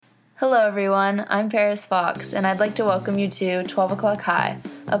Hello, everyone. I'm Paris Fox, and I'd like to welcome you to 12 O'Clock High,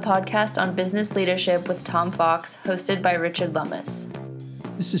 a podcast on business leadership with Tom Fox, hosted by Richard Lummis.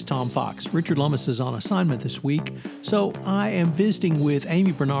 This is Tom Fox. Richard Lummis is on assignment this week, so I am visiting with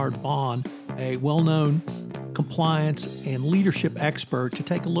Amy Bernard-Bahn, a well-known compliance and leadership expert, to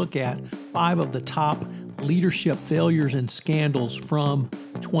take a look at 5 of the top leadership failures and scandals from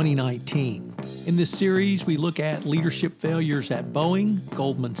 2019. In this series, we look at leadership failures at Boeing,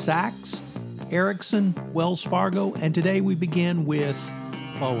 Goldman Sachs, Ericsson, Wells Fargo, and today we begin with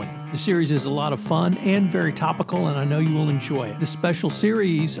Boeing. The series is a lot of fun and very topical, and I know you will enjoy it. This special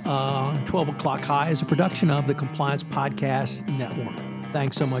series on 12 O'Clock High is a production of the Compliance Podcast Network.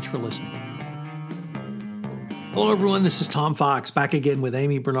 Thanks so much for listening. Hello, everyone. This is Tom Fox, back again with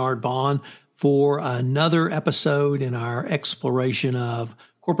Amy Bernard-Bahn for another episode in our exploration of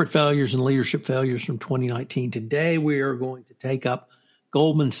corporate failures and leadership failures from 2019. Today, we are going to take up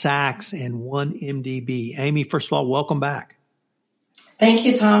Goldman Sachs and 1MDB. Amy, first of all, welcome back. Thank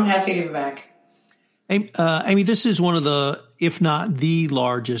you, Tom. Happy to be back. Amy, this is one of the, if not the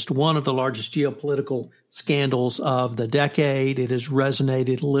largest, one of the largest geopolitical scandals of the decade. It has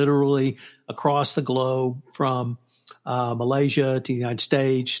resonated literally across the globe, from Malaysia to the United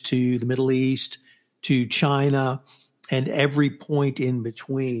States to the Middle East to China, and every point in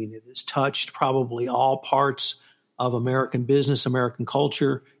between. It has touched probably all parts of American business, American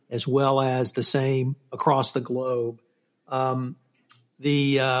culture, as well as the same across the globe.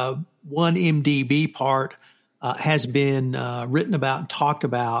 The 1MDB part has been written about and talked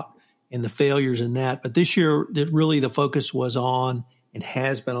about, and the failures in that. But this year, really the focus was on and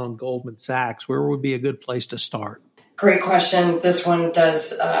has been on Goldman Sachs. Where would be a good place to start? Great question. This one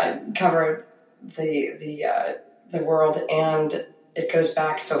does cover the world, and it goes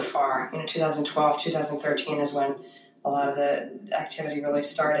back so far. 2012, 2013 is when a lot of the activity really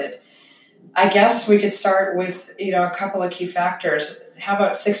started. I guess we could start with, a couple of key factors. How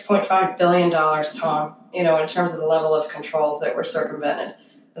about $6.5 billion, Tom, in terms of the level of controls that were circumvented?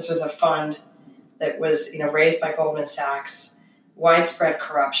 This was a fund that was, raised by Goldman Sachs, widespread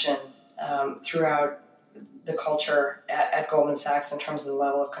corruption throughout the culture at Goldman Sachs in terms of the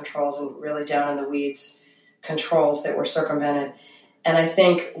level of controls, and really down in the weeds controls that were circumvented. And I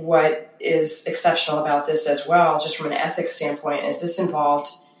think what is exceptional about this as well, just from an ethics standpoint, is this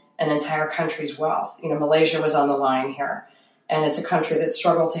involved an entire country's wealth. Malaysia was on the line here, and it's a country that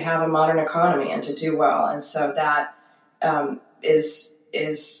struggled to have a modern economy and to do well. And so that is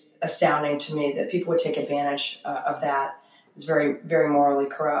astounding to me, that people would take advantage of that. It's very, very morally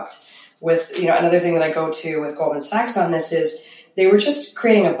corrupt. With, another thing that I go to with Goldman Sachs on this is they were just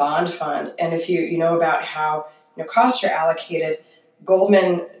creating a bond fund. And if you know about how costs are allocated,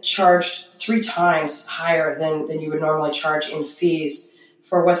 Goldman charged 3 times higher than you would normally charge in fees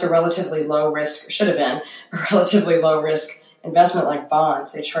for what's a relatively low risk, should have been a relatively low risk investment like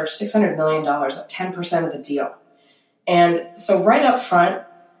bonds. They charged $600 million, 10% of the deal. And so right up front,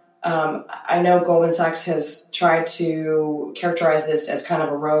 I know Goldman Sachs has tried to characterize this as kind of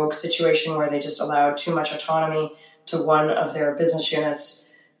a rogue situation where they just allowed too much autonomy to one of their business units,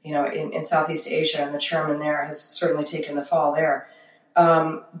 in Southeast Asia, and the chairman there has certainly taken the fall there.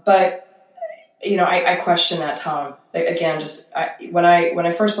 But I question that, Tom. Again, when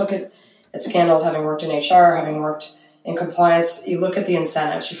I first look at scandals, having worked in HR, having worked in compliance, you look at the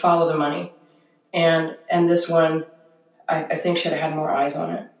incentives, you follow the money, and this one, I think, should have had more eyes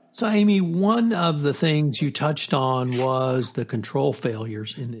on it. So, Amy, one of the things you touched on was the control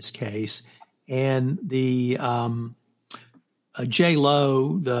failures in this case, and the J.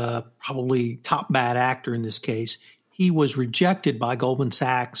 Lo, the probably top bad actor in this case, he was rejected by Goldman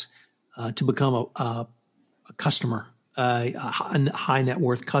Sachs to become a customer, a high net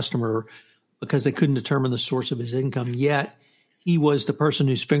worth customer, because they couldn't determine the source of his income. Yet he was the person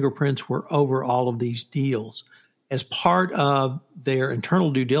whose fingerprints were over all of these deals. As part of their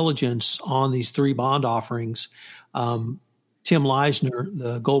internal due diligence on these 3 bond offerings, Tim Leisner,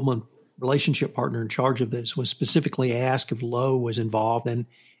 the Goldman relationship partner in charge of this, was specifically asked if Lowe was involved, and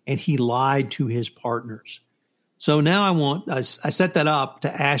he lied to his partners. So now I set that up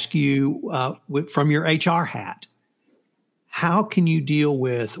to ask you from your HR hat, how can you deal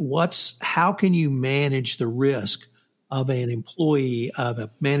with how can you manage the risk of an employee, of a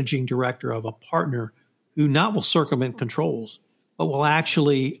managing director, of a partner who not will circumvent controls, but will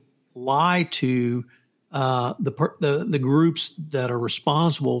actually lie to the groups that are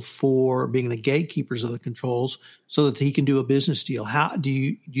responsible for being the gatekeepers of the controls, so that he can do a business deal? How do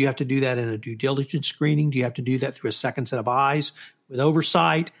you have to do that in a due diligence screening? Do you have to do that through a second set of eyes with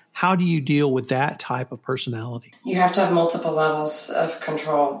oversight? How do you deal with that type of personality? You have to have multiple levels of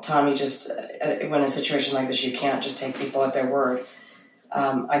control, Tom. You just, when in a situation like this, you can't just take people at their word.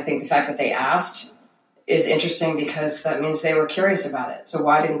 I think the fact that they asked is interesting because that means they were curious about it. So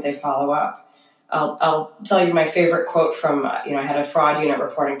why didn't they follow up? I'll tell you my favorite quote from, I had a fraud unit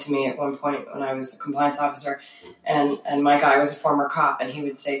reporting to me at one point when I was a compliance officer, and my guy was a former cop, and he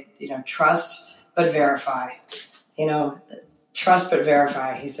would say, trust but verify. Trust but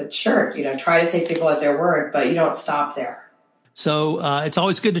verify. He said, sure, try to take people at their word, but you don't stop there. So it's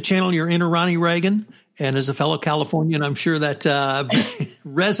always good to channel your inner Ronnie Reagan. And as a fellow Californian, I'm sure that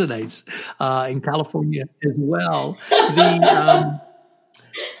resonates in California as well.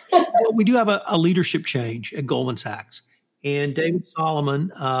 We do have a leadership change at Goldman Sachs, and David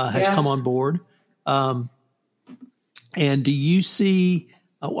Solomon has come on board. And do you see,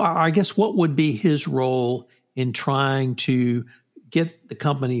 I guess, what would be his role in trying to get the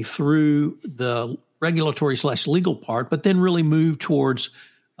company through the regulatory / legal part, but then really move towards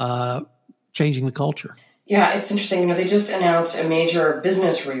changing the culture? Yeah, it's interesting. They just announced a major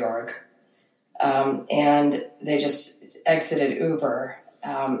business reorg, and they just exited Uber.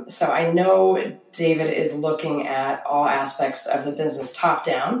 So I know David is looking at all aspects of the business top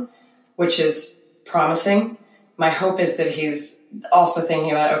down, which is promising. My hope is that he's also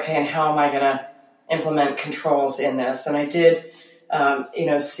thinking about, okay, and how am I going to implement controls in this? And I did,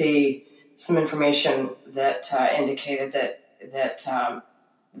 see some information that indicated that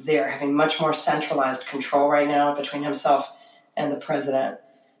they're having much more centralized control right now between himself and the president.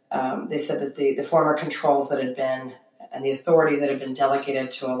 They said that the former controls that had been and the authority that had been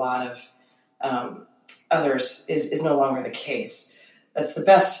delegated to a lot of others is no longer the case. That's the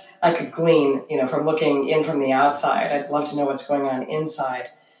best I could glean, from looking in from the outside. I'd love to know what's going on inside.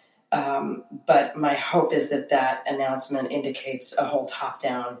 But my hope is that announcement indicates a whole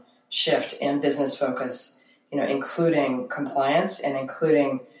top-down shift in business focus, including compliance and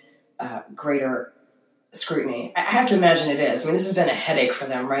including greater scrutiny. I have to imagine it is. This has been a headache for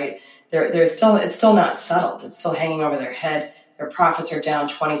them, right? It's still not settled. It's still hanging over their head. Their profits are down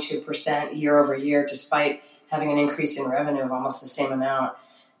 22% year over year, despite having an increase in revenue of almost the same amount.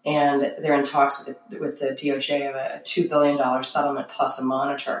 And they're in talks with the DOJ of a $2 billion settlement plus a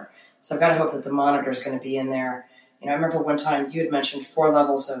monitor. So I've got to hope that the monitor is going to be in there. I remember one time you had mentioned 4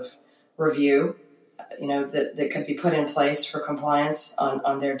 levels of review, that could be put in place for compliance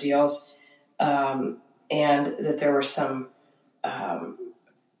on their deals. And that there were some,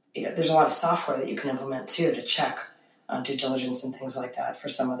 there's a lot of software that you can implement too to check on due diligence and things like that for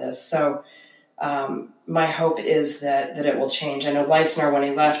some of this. So my hope is that it will change. I know Leisner, when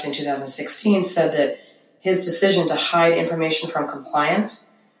he left in 2016, said that his decision to hide information from compliance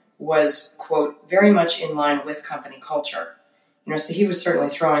was, quote, very much in line with company culture. So he was certainly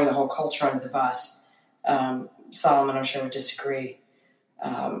throwing the whole culture under the bus. Solomon, I'm sure, would disagree.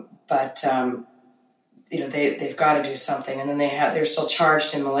 But they've got to do something. And then they're still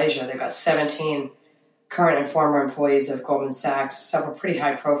charged in Malaysia. They've got 17 current and former employees of Goldman Sachs, several pretty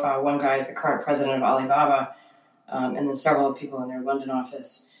high profile. One guy is the current president of Alibaba, and then several people in their London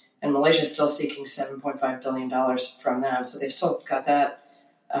office. And Malaysia is still seeking $7.5 billion from them. So they've still got that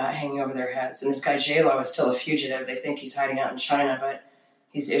hanging over their heads. And this guy J-Lo is still a fugitive. They think he's hiding out in China, but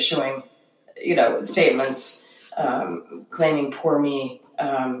he's issuing, statements claiming poor me.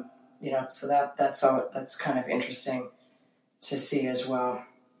 So that's kind of interesting to see as well.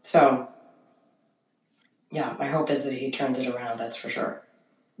 So, yeah, my hope is that he turns it around. That's for sure.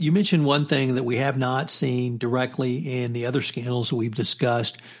 You mentioned one thing that we have not seen directly in the other scandals that we've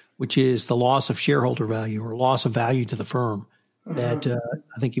discussed, which is the loss of shareholder value or loss of value to the firm. Mm-hmm. That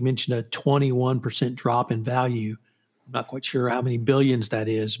I think you mentioned a 21% drop in value. I'm not quite sure how many billions that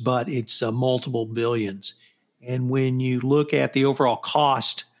is, but it's multiple billions. And when you look at the overall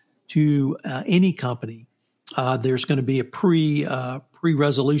cost to any company, there's going to be a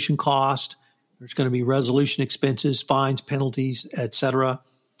pre-resolution cost. There's going to be resolution expenses, fines, penalties, et cetera.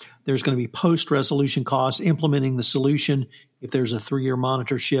 There's going to be post-resolution costs, implementing the solution. If there's a 3-year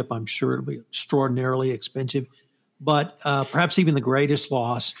monitorship, I'm sure it'll be extraordinarily expensive. But perhaps even the greatest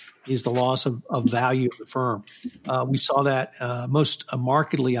loss is the loss of value of the firm. We saw that most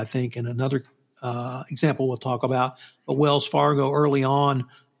markedly, I think, in another example we'll talk about. But Wells Fargo early on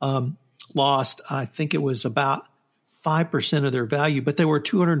lost, I think it was about 5% of their value, but they were a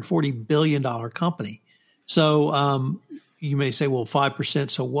 $240 billion company. So you may say, well,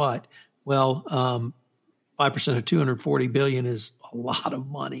 5%, so what? Well, 5% of $240 billion is a lot of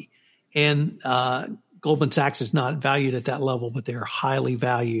money. And Goldman Sachs is not valued at that level, but they're highly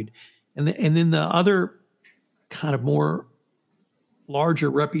valued. And then the other kind of more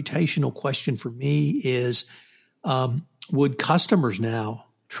larger reputational question for me is, would customers now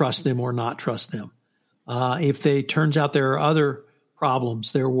trust them or not trust them? If it turns out there are other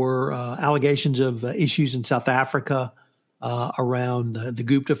problems, there were allegations of issues in South Africa around the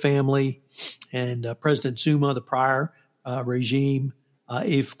Gupta family and President Zuma, the prior regime.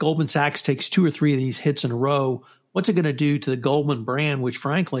 If Goldman Sachs takes 2 or 3 of these hits in a row, what's it going to do to the Goldman brand, which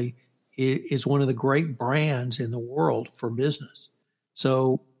frankly is one of the great brands in the world for business?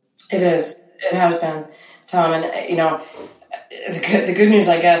 So it is. It has been, Tom. And, the good news,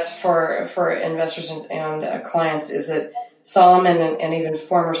 I guess, for investors and clients is that Solomon and even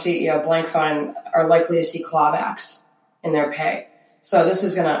former CEO Blankfein are likely to see clawbacks in their pay. So this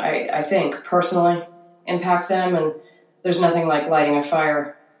is going to, I think, personally impact them. And there's nothing like lighting a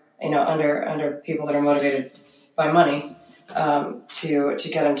fire, under people that are motivated by money to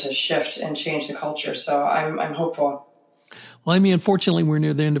get them to shift and change the culture. So I'm hopeful. Well, Amy, unfortunately, we're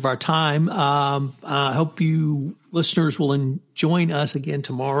near the end of our time. I hope you listeners will join us again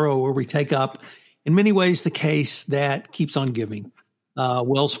tomorrow, where we take up, in many ways, the case that keeps on giving,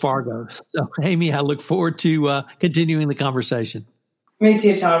 Wells Fargo. So, Amy, I look forward to continuing the conversation. Me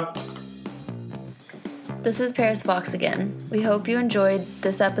too, Tom. This is Paris Fox again. We hope you enjoyed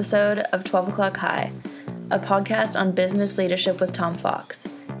this episode of 12 O'Clock High, a podcast on business leadership with Tom Fox.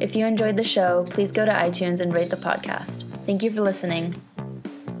 If you enjoyed the show, please go to iTunes and rate the podcast. Thank you for listening.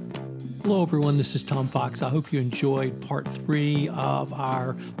 Hello, everyone. This is Tom Fox. I hope you enjoyed part 3 of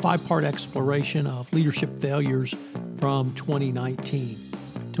our 5-part exploration of leadership failures from 2019.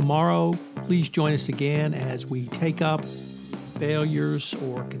 Tomorrow, please join us again as we take up failures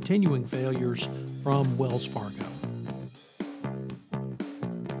or continuing failures from Wells Fargo.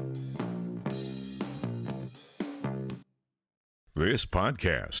 This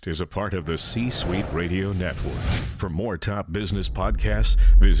podcast is a part of the C-Suite Radio Network. For more top business podcasts,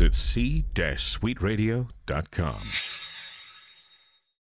 visit c-suiteradio.com.